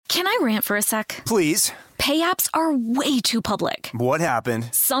Can I rant for a sec? Please. Pay apps are way too public. What happened?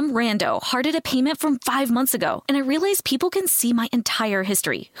 Some rando hearted a payment from 5 months ago, and I realized people can see my entire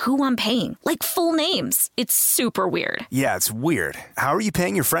history, who I'm paying, like full names. It's super weird. Yeah, it's weird. How are you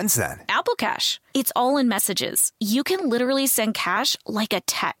paying your friends then? Apple Cash. It's all in messages. You can literally send cash like a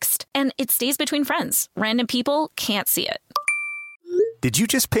text, and it stays between friends. Random people can't see it. Did you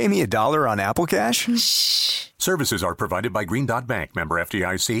just pay me $1 on Apple Cash? Shh. Services are provided by Green Dot Bank, member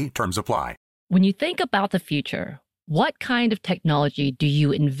FDIC. Terms apply. When you think about the future, what kind of technology do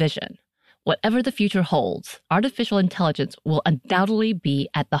you envision? Whatever the future holds, artificial intelligence will undoubtedly be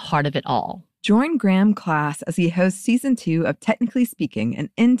at the heart of it all. Join Graham Class as he hosts Season 2 of Technically Speaking,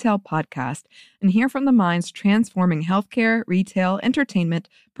 an Intel podcast, and hear from the minds transforming healthcare, retail, entertainment,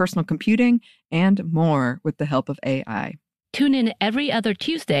 personal computing, and more with the help of AI. Tune in every other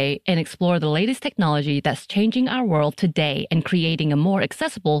Tuesday and explore the latest technology that's changing our world today and creating a more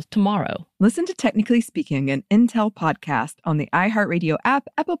accessible tomorrow. Listen to Technically Speaking, an Intel podcast on the iHeartRadio app,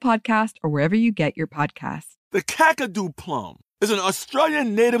 Apple Podcast, or wherever you get your podcasts. The Kakadu plum is an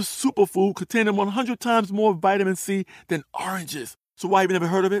Australian native superfood containing 100 times more vitamin C than oranges. So why have you never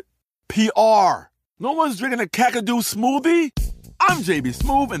heard of it? PR. No one's drinking a Kakadu smoothie? I'm JB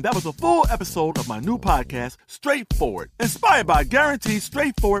Smoove, and that was a full episode of my new podcast, Straightforward, inspired by guaranteed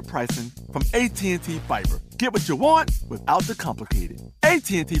straightforward pricing from AT&T Fiber. Get what you want without the complicated.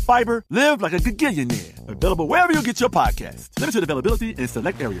 AT&T Fiber, live like a gigillionaire. Available wherever you get your podcasts. Limited availability in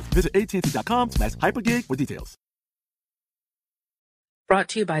select areas. Visit AT&T.com/hypergig for details. Brought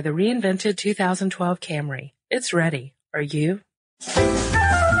to you by the reinvented 2012 Camry. It's ready. Are you?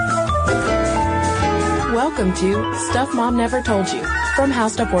 Welcome to Stuff Mom Never Told You from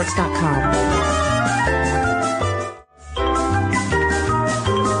HowStuffWorks.com.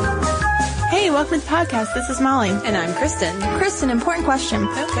 Hey, welcome to the podcast. This is Molly. And I'm Kristen. Kristen, important question.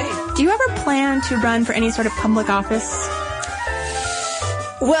 Okay. Do you ever plan to run for any sort of public office?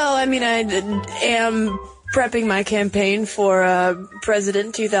 Well, I mean, I am prepping my campaign for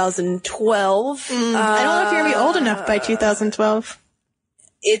President 2012. I don't know if you're going to be old enough by 2012.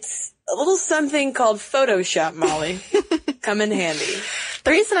 It's a little something called Photoshop, Molly. Come in handy. The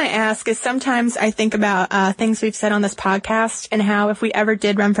reason I ask is sometimes I think about things we've said on this podcast and how if we ever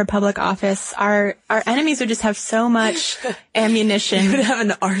did run for public office, our enemies would just have so much ammunition. You would have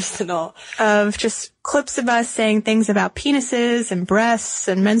an arsenal of just clips of us saying things about penises and breasts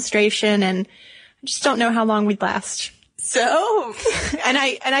and menstruation, and I just don't know how long we'd last. So, and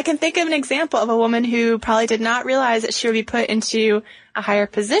I can think of an example of a woman who probably did not realize that she would be put into a higher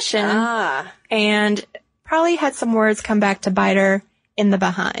position and probably had some words come back to bite her in the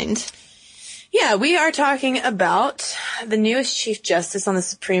behind. Yeah, we are talking about the newest Chief Justice on the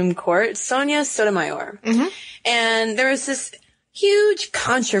Supreme Court, Sonia Sotomayor. Mm-hmm. And there was this huge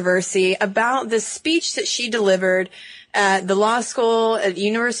controversy about the speech that she delivered at the law school at the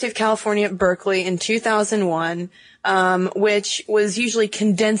University of California at Berkeley in 2001. Which was usually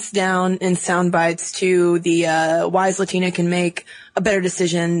condensed down in sound bites to the wise Latina can make a better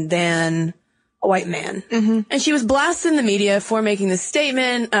decision than a white man. Mm-hmm. And she was blasted in the media for making this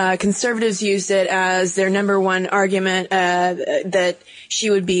statement. Conservatives used it as their number one argument that she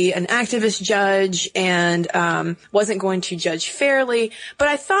would be an activist judge and wasn't going to judge fairly. But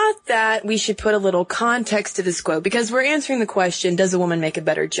I thought that we should put a little context to this quote because we're answering the question, does a woman make a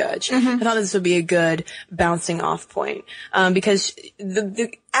better judge? Mm-hmm. I thought this would be a good bouncing off point because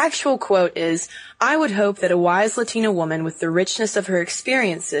the actual quote is, I would hope that a wise Latina woman with the richness of her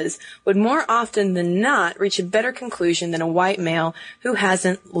experiences would more often than not reach a better conclusion than a white male who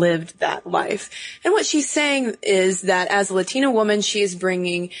hasn't lived that life. And what she's saying is that as a Latina woman, she is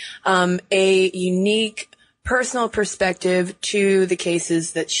bringing a unique personal perspective to the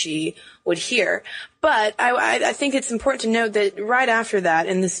cases that she would hear. But I think it's important to note that right after that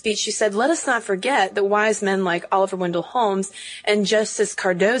in the speech, she said, let us not forget that wise men like Oliver Wendell Holmes and Justice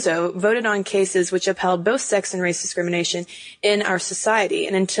Cardozo voted on cases which upheld both sex and race discrimination in our society.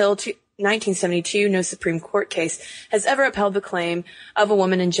 And until 1972, no Supreme Court case has ever upheld the claim of a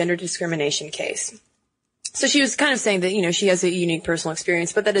woman in gender discrimination case. So she was kind of saying that, you know, she has a unique personal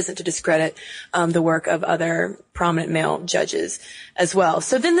experience, but that isn't to discredit the work of other prominent male judges as well.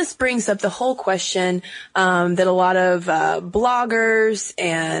 So then this brings up the whole question that a lot of bloggers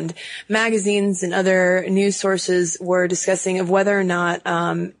and magazines and other news sources were discussing of whether or not,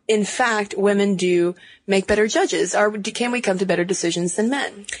 in fact, women do make better judges, or can we come to better decisions than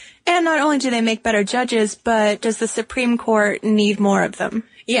men? And not only do they make better judges, but does the Supreme Court need more of them?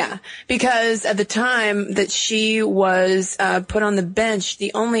 Yeah, because at the time that she was put on the bench,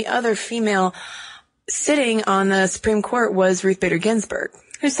 the only other female sitting on the Supreme Court was Ruth Bader Ginsburg.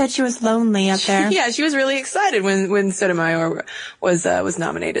 who said she was lonely up there. Yeah, she was really excited when Sotomayor was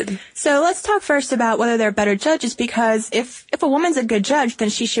nominated. So let's talk first about whether they're better judges, because if a woman's a good judge, then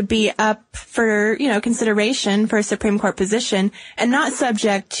she should be up for, consideration for a Supreme Court position and not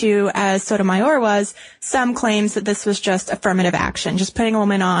subject to, as Sotomayor was, some claims that this was just affirmative action, just putting a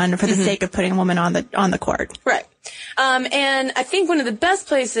woman on for the sake of putting a woman on the court. Right. And I think one of the best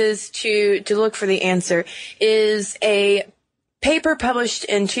places to look for the answer is a paper published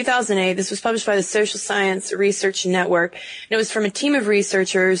in 2008. This was published by the Social Science Research Network, and it was from a team of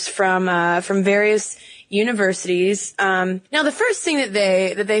researchers from various universities. Now, the first thing that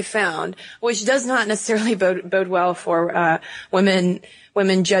they found, which does not necessarily bode well for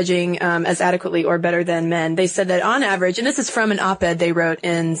women judging as adequately or better than men, they said that on average, and this is from an op-ed they wrote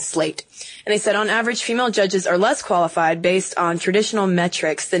in Slate, and they said on average female judges are less qualified based on traditional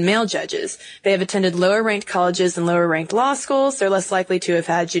metrics than male judges. They have attended lower ranked colleges and lower ranked law schools. They're less likely to have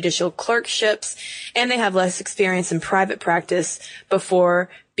had judicial clerkships, and they have less experience in private practice before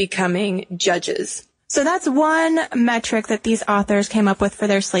becoming judges. So that's one metric that these authors came up with for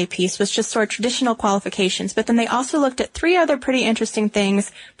their Slate piece, was just sort of traditional qualifications. But then they also looked at three other pretty interesting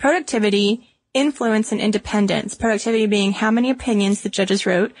things: productivity, influence, and independence. Productivity being how many opinions the judges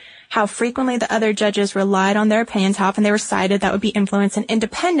wrote, how frequently the other judges relied on their opinions, how often they were cited, that would be influence, and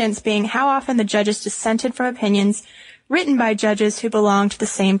independence being how often the judges dissented from opinions written by judges who belonged to the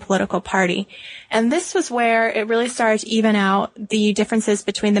same political party. And this was where it really started to even out the differences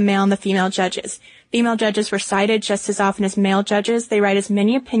between the male and the female judges. Female judges were cited just as often as male judges. They write as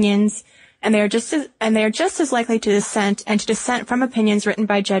many opinions, and they are just as likely to dissent from opinions written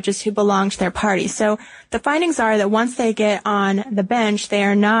by judges who belong to their party. So the findings are that once they get on the bench, they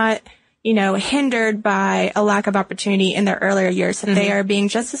are not, hindered by a lack of opportunity in their earlier years. That they are being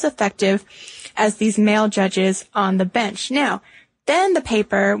just as effective as these male judges on the bench. Now, then the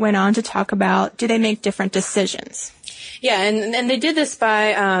paper went on to talk about, do they make different decisions? Yeah, and they did this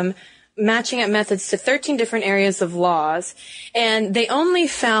by matching up methods to 13 different areas of laws, and they only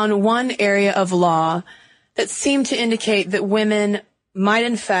found one area of law that seemed to indicate that women might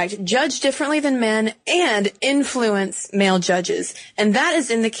in fact judge differently than men and influence male judges, and that is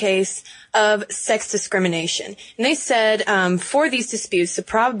in the case of sex discrimination. And they said for these disputes, the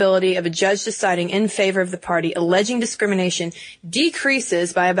probability of a judge deciding in favor of the party alleging discrimination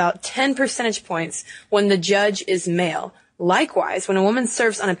decreases by about 10 percentage points when the judge is male. Likewise, when a woman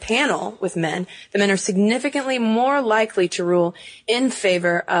serves on a panel with men, the men are significantly more likely to rule in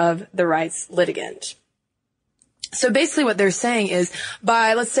favor of the rights litigant. So basically what they're saying is,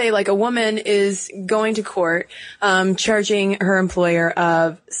 by, let's say, like a woman is going to court, charging her employer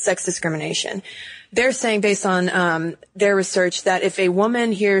of sex discrimination. They're saying, based on their research, that if a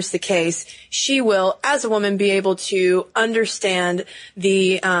woman hears the case, she will, as a woman, be able to understand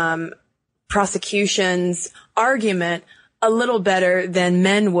the prosecution's argument a little better than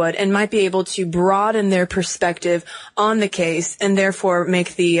men would, and might be able to broaden their perspective on the case, and therefore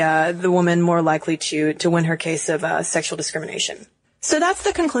make the woman more likely to win her case of sexual discrimination. So that's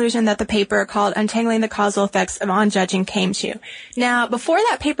the conclusion that the paper called Untangling the Causal Effects of On-Judging came to. Now, before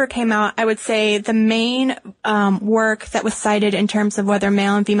that paper came out, I would say the main work that was cited in terms of whether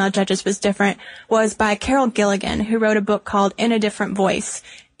male and female judges was different was by Carol Gilligan, who wrote a book called In a Different Voice.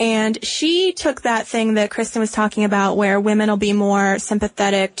 And she took that thing that Kristen was talking about, where women will be more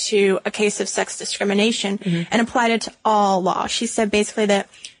sympathetic to a case of sex discrimination, and applied it to all law. She said basically that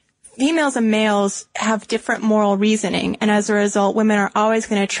females and males have different moral reasoning, and as a result, women are always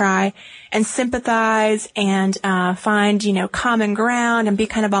going to try and sympathize and find, common ground and be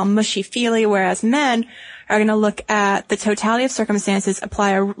kind of all mushy-feely, whereas men are going to look at the totality of circumstances,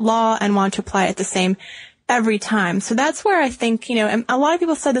 apply a law, and want to apply it the same every time. So that's where I think, and a lot of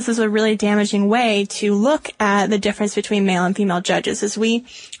people said this is a really damaging way to look at the difference between male and female judges.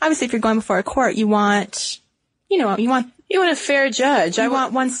 Obviously, if you're going before a court, you want a fair judge. I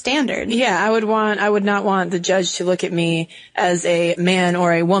want one standard. Yeah, I would not want the judge to look at me as a man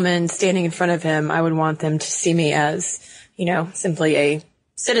or a woman standing in front of him. I would want them to see me as, simply a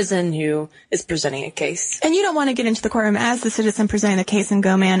citizen who is presenting a case. And you don't want to get into the courtroom as the citizen presenting the case and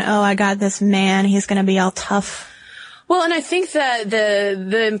go, man, I got this man, he's going to be all tough. Well, and I think that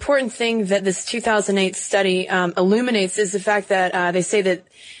the important thing that this 2008 study illuminates is the fact that they say that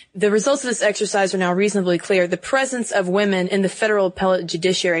the results of this exercise are now reasonably clear. The presence of women in the federal appellate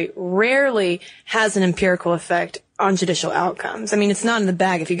judiciary rarely has an empirical effect on judicial outcomes. I mean, it's not in the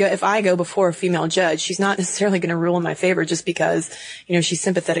bag. If I go before a female judge, she's not necessarily going to rule in my favor just because, she's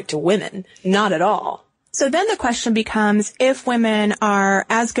sympathetic to women. Not at all. So then the question becomes, if women are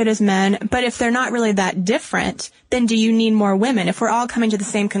as good as men, but if they're not really that different, then do you need more women? If we're all coming to the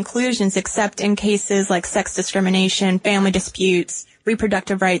same conclusions, except in cases like sex discrimination, family disputes,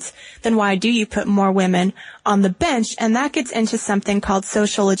 reproductive rights, then why do you put more women on the bench? And that gets into something called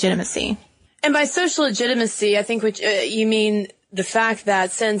social legitimacy. And by social legitimacy, I think you mean the fact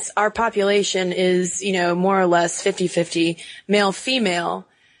that since our population is, more or less 50-50 male-female,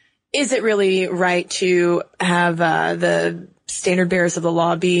 is it really right to have the standard bearers of the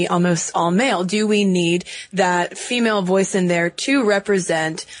law be almost all male? Do we need that female voice in there to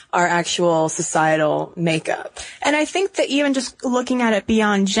represent our actual societal makeup? And I think that even just looking at it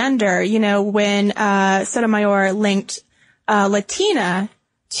beyond gender, when Sotomayor linked Latina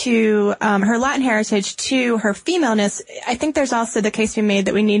to her Latin heritage to her femaleness, I think there's also the case we made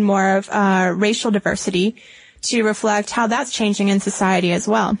that we need more of racial diversity to reflect how that's changing in society as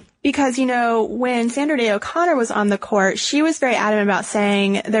well. Because, when Sandra Day O'Connor was on the court, she was very adamant about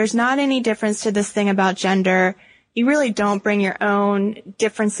saying there's not any difference to this thing about gender. You really don't bring your own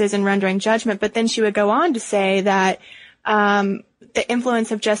differences in rendering judgment. But then she would go on to say that the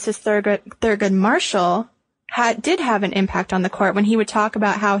influence of Justice Thurgood Marshall did have an impact on the court when he would talk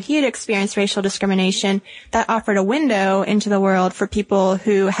about how he had experienced racial discrimination that offered a window into the world for people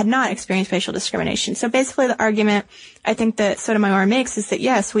who had not experienced racial discrimination. So basically the argument I think that Sotomayor makes is that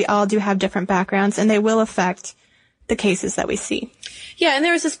yes, we all do have different backgrounds and they will affect the cases that we see. Yeah, and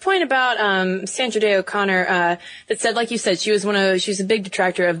there was this point about Sandra Day O'Connor that said, like you said, she was a big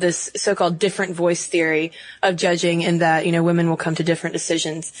detractor of this so-called different voice theory of judging, and that women will come to different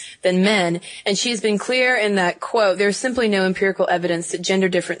decisions than men. And she's been clear in that quote, "There's simply no empirical evidence that gender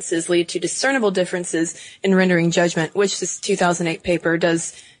differences lead to discernible differences in rendering judgment," which this 2008 paper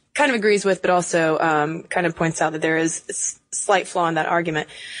does kind of agrees with, but also kind of points out that there is a slight flaw in that argument.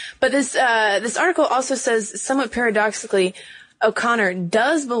 But this article also says, somewhat paradoxically, O'Connor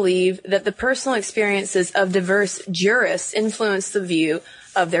does believe that the personal experiences of diverse jurists influence the view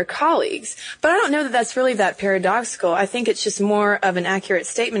of their colleagues. But I don't know that that's really that paradoxical. I think it's just more of an accurate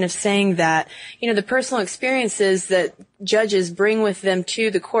statement of saying that, the personal experiences that judges bring with them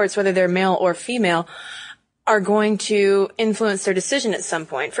to the courts, whether they're male or female, are going to influence their decision at some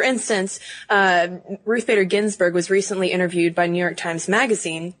point. For instance, Ruth Bader Ginsburg was recently interviewed by New York Times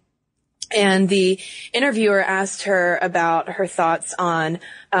Magazine, and the interviewer asked her about her thoughts on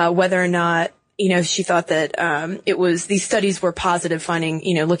whether or not, she thought that these studies were positive, finding,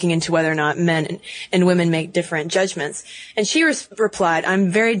 looking into whether or not men and women make different judgments. And she replied,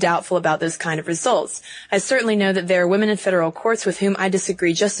 "I'm very doubtful about those kind of results. I certainly know that there are women in federal courts with whom I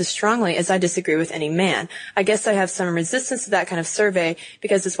disagree just as strongly as I disagree with any man. I guess I have some resistance to that kind of survey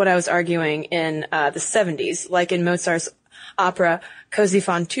because it's what I was arguing in the 70s, like in Mozart's opera Così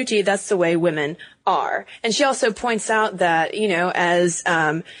fan tutti, that's the way women are." And she also points out that, as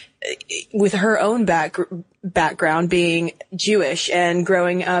with her own background being Jewish and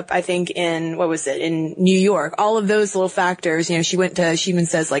growing up, I think in New York, all of those little factors, she even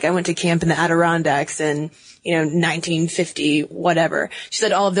says, I went to camp in the Adirondacks in, 1950, whatever. She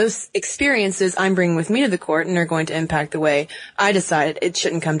said all of those experiences I'm bringing with me to the court and are going to impact the way I decided it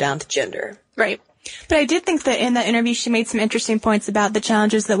shouldn't come down to gender. Right. But I did think that in that interview, she made some interesting points about the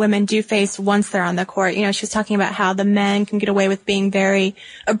challenges that women do face once they're on the court. She was talking about how the men can get away with being very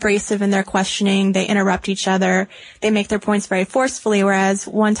abrasive in their questioning. They interrupt each other. They make their points very forcefully, whereas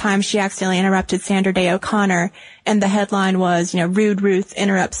one time she accidentally interrupted Sandra Day O'Connor, and the headline was, Rude Ruth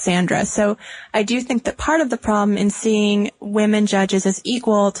interrupts Sandra. So I do think that part of the problem in seeing women judges as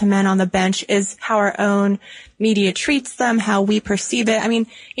equal to men on the bench is how our own media treats them, how we perceive it. I mean,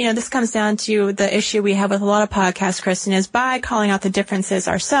 this comes down to the issue we have with a lot of podcasts, Kristen, is by calling out the differences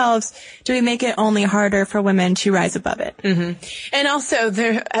ourselves, do we make it only harder for women to rise above it? Mm-hmm. And also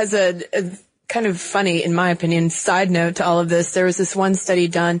there, as a kind of funny, in my opinion, side note to all of this, there was this one study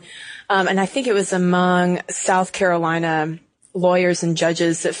done, and I think it was among South Carolina lawyers and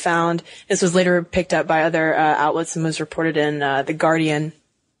judges that found, this was later picked up by other outlets and was reported in The Guardian,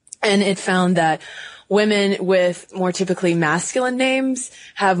 and it found that women with more typically masculine names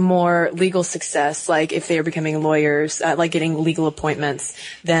have more legal success, like if they are becoming lawyers, like getting legal appointments,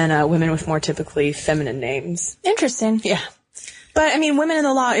 than women with more typically feminine names. Interesting. Yeah. But, women in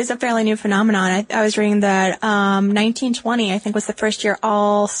the law is a fairly new phenomenon. I was reading that 1920, I think, was the first year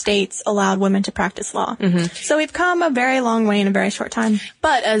all states allowed women to practice law. Mm-hmm. So we've come a very long way in a very short time.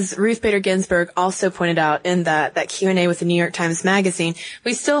 But as Ruth Bader Ginsburg also pointed out in that Q&A with the New York Times Magazine,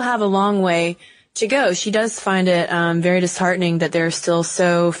 we still have a long way to go. She does find it very disheartening that there are still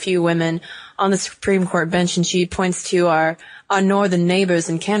so few women on the Supreme Court bench, and she points to our northern neighbors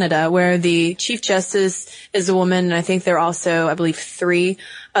in Canada, where the Chief Justice is a woman, and I think there are also, I believe, 3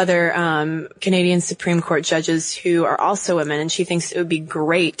 other Canadian Supreme Court judges who are also women, and she thinks it would be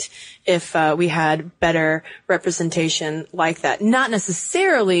great if we had better representation like that. Not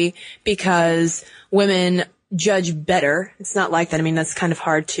necessarily because women judge better. It's not like that. I mean, that's kind of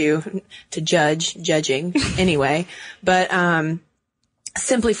hard to judging anyway, but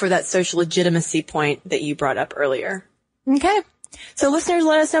simply for that social legitimacy point that you brought up earlier. Okay. So listeners,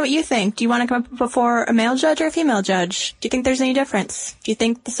 let us know what you think. Do you want to come up before a male judge or a female judge? Do you think there's any difference? Do you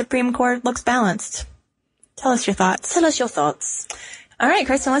think the Supreme Court looks balanced? Tell us your thoughts. Tell us your thoughts. All right,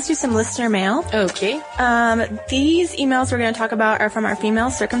 Kristen, let's do some listener mail. Okay. These emails we're going to talk about are from our female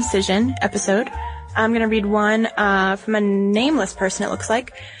circumcision episode. I'm going to read one from a nameless person, it looks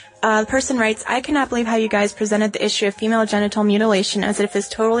like. The person writes, I cannot believe how you guys presented the issue of female genital mutilation as if it's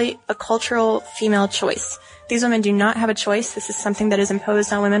totally a cultural female choice. These women do not have a choice. This is something that is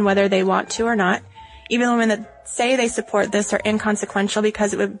imposed on women whether they want to or not. Even the women that say they support this are inconsequential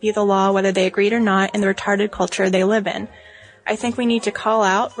because it would be the law whether they agreed or not in the retarded culture they live in. I think we need to call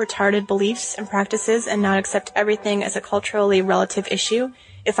out retarded beliefs and practices and not accept everything as a culturally relative issue.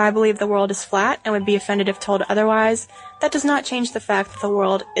 If I believe the world is flat and would be offended if told otherwise, that does not change the fact that the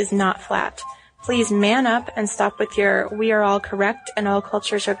world is not flat. Please man up and stop with your we are all correct and all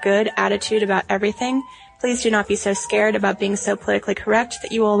cultures are good attitude about everything. Please do not be so scared about being so politically correct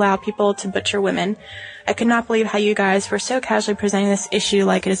that you will allow people to butcher women. I could not believe how you guys were so casually presenting this issue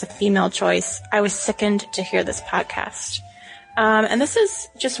like it is a female choice. I was sickened to hear this podcast. And this is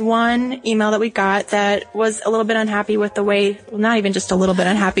just one email that we got that was a little bit unhappy with the way, well, not even just a little bit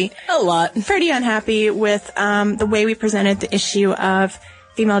unhappy. A lot. Pretty unhappy with the way we presented the issue of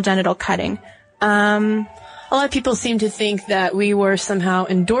female genital cutting. A lot of people seem to think that we were somehow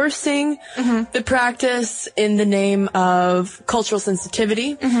endorsing the practice in the name of cultural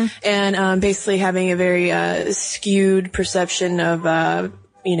sensitivity and basically having a very skewed perception of,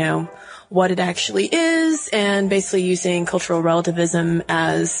 what it actually is, and basically using cultural relativism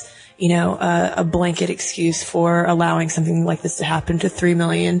as, a blanket excuse for allowing something like this to happen to 3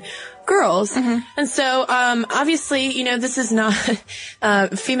 million girls. And so, obviously, this is not,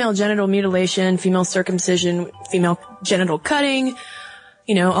 female genital mutilation, female circumcision, female genital cutting,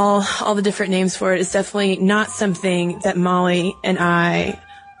 all the different names for it is definitely not something that Molly and I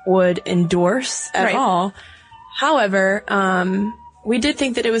would endorse at all. However, we did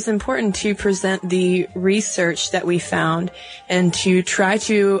think that it was important to present the research that we found and to try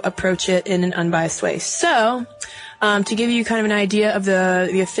to approach it in an unbiased way. So, to give you kind of an idea of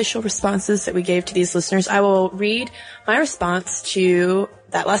the official responses that we gave to these listeners, I will read my response to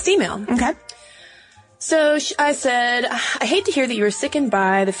that last email. Okay. So I said, I hate to hear that you were sickened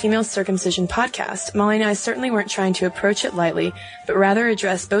by the female circumcision podcast. Molly and I certainly weren't trying to approach it lightly, but rather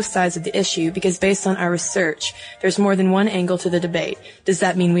address both sides of the issue because based on our research, there's more than one angle to the debate. Does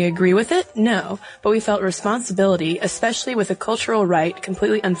that mean we agree with it? No, but we felt responsibility, especially with a cultural right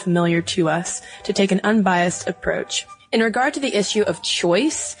completely unfamiliar to us, to take an unbiased approach. In regard to the issue of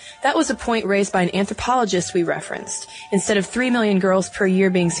choice, that was a point raised by an anthropologist we referenced. Instead of 3 million girls per year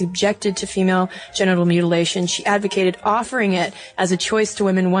being subjected to female genital mutilation, she advocated offering it as a choice to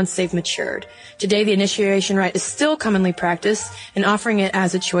women once they've matured. Today, the initiation rite is still commonly practiced, and offering it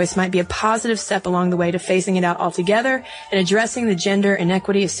as a choice might be a positive step along the way to phasing it out altogether and addressing the gender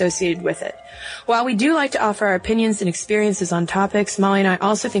inequity associated with it. While we do like to offer our opinions and experiences on topics, Molly and I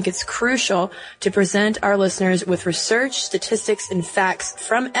also think it's crucial to present our listeners with research, statistics, and facts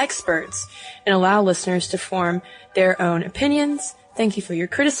from experts and allow listeners to form their own opinions. Thank you for your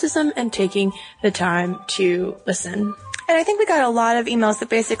criticism and taking the time to listen. And I think we got a lot of emails that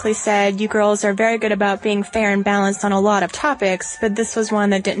basically said you girls are very good about being fair and balanced on a lot of topics, but this was one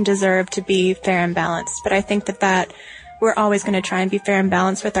that didn't deserve to be fair and balanced. But I think that we're always going to try and be fair and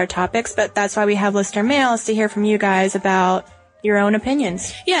balanced with our topics, but that's why we have listener mail, is to hear from you guys about your own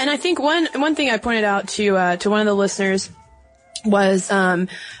opinions. Yeah, and I think one thing I pointed out to one of the listeners was,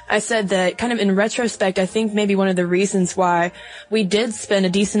 I said that kind of in retrospect, I think maybe one of the reasons why we did spend a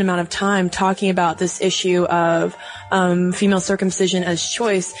decent amount of time talking about this issue of, female circumcision as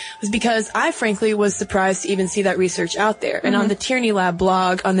choice was because I frankly was surprised to even see that research out there. And on the Tierney Lab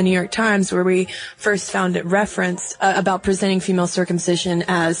blog on the New York Times, where we first found it referenced, about presenting female circumcision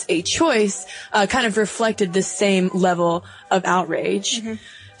as a choice, kind of reflected this same level of outrage.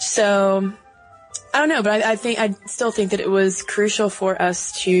 So, I don't know, but I still think that it was crucial for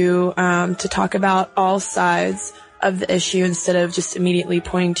us to talk about all sides of the issue instead of just immediately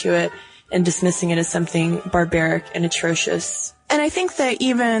pointing to it and dismissing it as something barbaric and atrocious. And I think that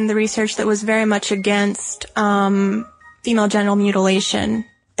even the research that was very much against female genital mutilation,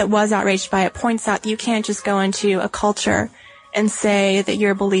 that was outraged by it, points out that you can't just go into a culture and say that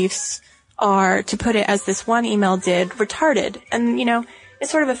your beliefs are, to put it as this one email did, retarded. And, you know, it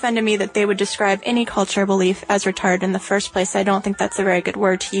sort of offended me that they would describe any culture or belief as retarded in the first place. I don't think that's a very good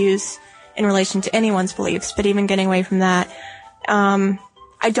word to use in relation to anyone's beliefs, but even getting away from that,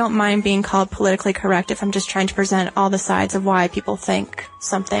 I don't mind being called politically correct if I'm just trying to present all the sides of why people think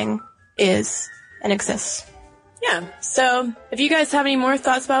something is and exists. Yeah, so if you guys have any more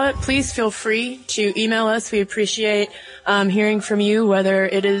thoughts about it, please feel free to email us. We appreciate hearing from you, whether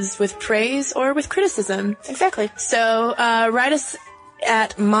it is with praise or with criticism. Exactly. So write us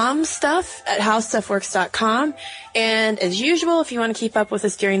at momstuff@howstuffworks.com. And as usual, if you want to keep up with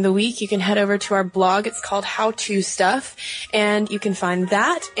us during the week, you can head over to our blog. It's called How To Stuff. And you can find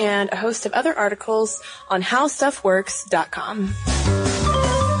that and a host of other articles on howstuffworks.com.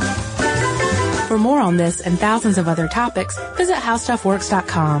 For more on this and thousands of other topics, visit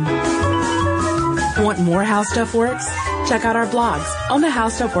howstuffworks.com. Want more How Stuff Works? Check out our blogs on the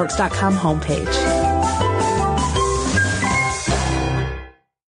howstuffworks.com homepage.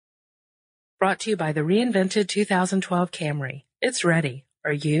 Brought to you by the reinvented 2012 Camry. It's ready.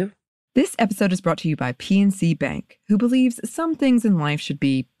 Are you? This episode is brought to you by PNC Bank, who believes some things in life should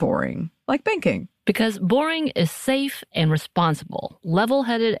be boring, like banking. Because boring is safe and responsible,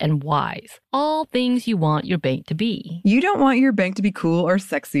 level-headed and wise. All things you want your bank to be. You don't want your bank to be cool or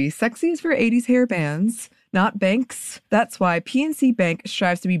sexy. Sexy is for 80s hair bands, not banks. That's why PNC Bank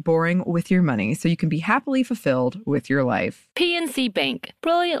strives to be boring with your money so you can be happily fulfilled with your life. PNC Bank,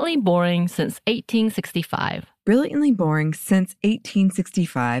 brilliantly boring since 1865. Brilliantly Boring Since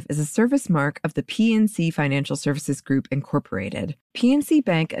 1865 is a service mark of the PNC Financial Services Group, Incorporated. PNC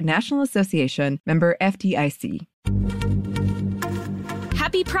Bank, a National Association, member FDIC.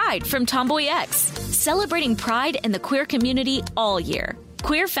 Happy Pride from Tomboy X, celebrating pride and the queer community all year.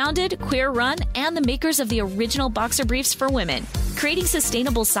 Queer founded, queer run, and the makers of the original boxer briefs for women, creating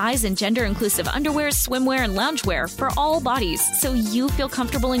sustainable size and gender inclusive underwear, swimwear, and loungewear for all bodies so you feel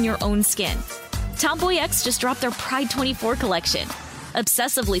comfortable in your own skin. Tomboy X just dropped their Pride 24 collection.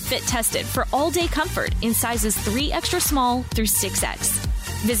 Obsessively fit tested for all-day comfort in sizes 3 extra small through 6X.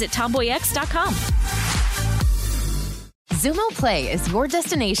 Visit tomboyx.com. Xumo Play is your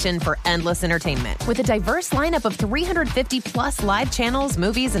destination for endless entertainment. With a diverse lineup of 350-plus live channels,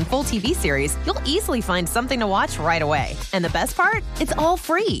 movies, and full TV series, you'll easily find something to watch right away. And the best part? It's all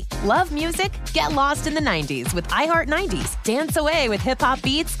free. Love music? Get lost in the 90s with iHeart 90s, dance away with hip-hop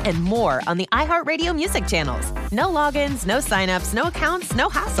beats, and more on the iHeartRadio music channels. No logins, no signups, no accounts, no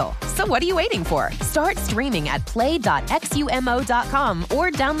hassle. So what are you waiting for? Start streaming at play.xumo.com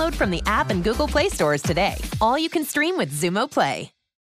or download from the app and Google Play stores today. All you can stream with Xumo Play.